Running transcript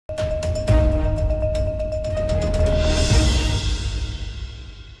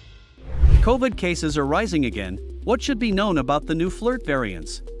COVID cases are rising again. What should be known about the new FLiRT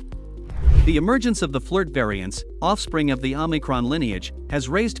variants? The emergence of the FLiRT variants, offspring of the Omicron lineage, has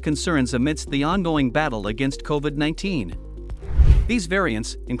raised concerns amidst the ongoing battle against COVID-19. These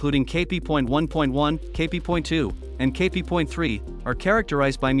variants, including KP.1.1, KP.2, and KP.3, are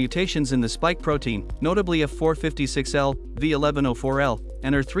characterized by mutations in the spike protein, notably F456L, V1104L,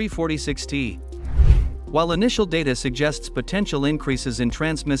 and R346T. While initial data suggests potential increases in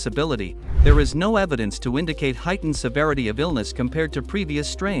transmissibility, there is no evidence to indicate heightened severity of illness compared to previous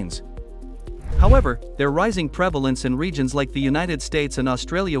strains. However, their rising prevalence in regions like the United States and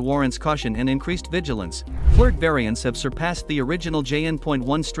Australia warrants caution and increased vigilance. FLiRT variants have surpassed the original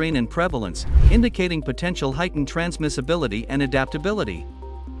JN.1 strain in prevalence, indicating potential heightened transmissibility and adaptability.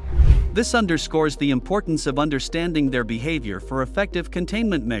 This underscores the importance of understanding their behavior for effective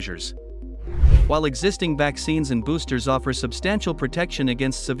containment measures. While existing vaccines and boosters offer substantial protection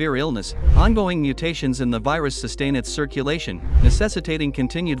against severe illness, ongoing mutations in the virus sustain its circulation, necessitating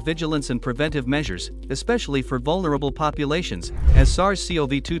continued vigilance and preventive measures, especially for vulnerable populations. As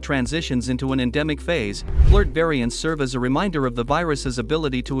SARS-CoV-2 transitions into an endemic phase, FLiRT variants serve as a reminder of the virus's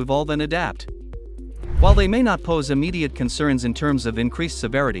ability to evolve and adapt. While they may not pose immediate concerns in terms of increased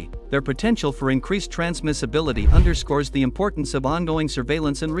severity, their potential for increased transmissibility underscores the importance of ongoing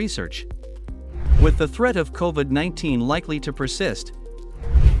surveillance and research. With the threat of COVID-19 likely to persist,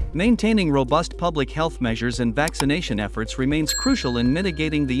 maintaining robust public health measures and vaccination efforts remains crucial in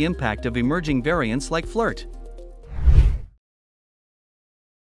mitigating the impact of emerging variants like FLiRT.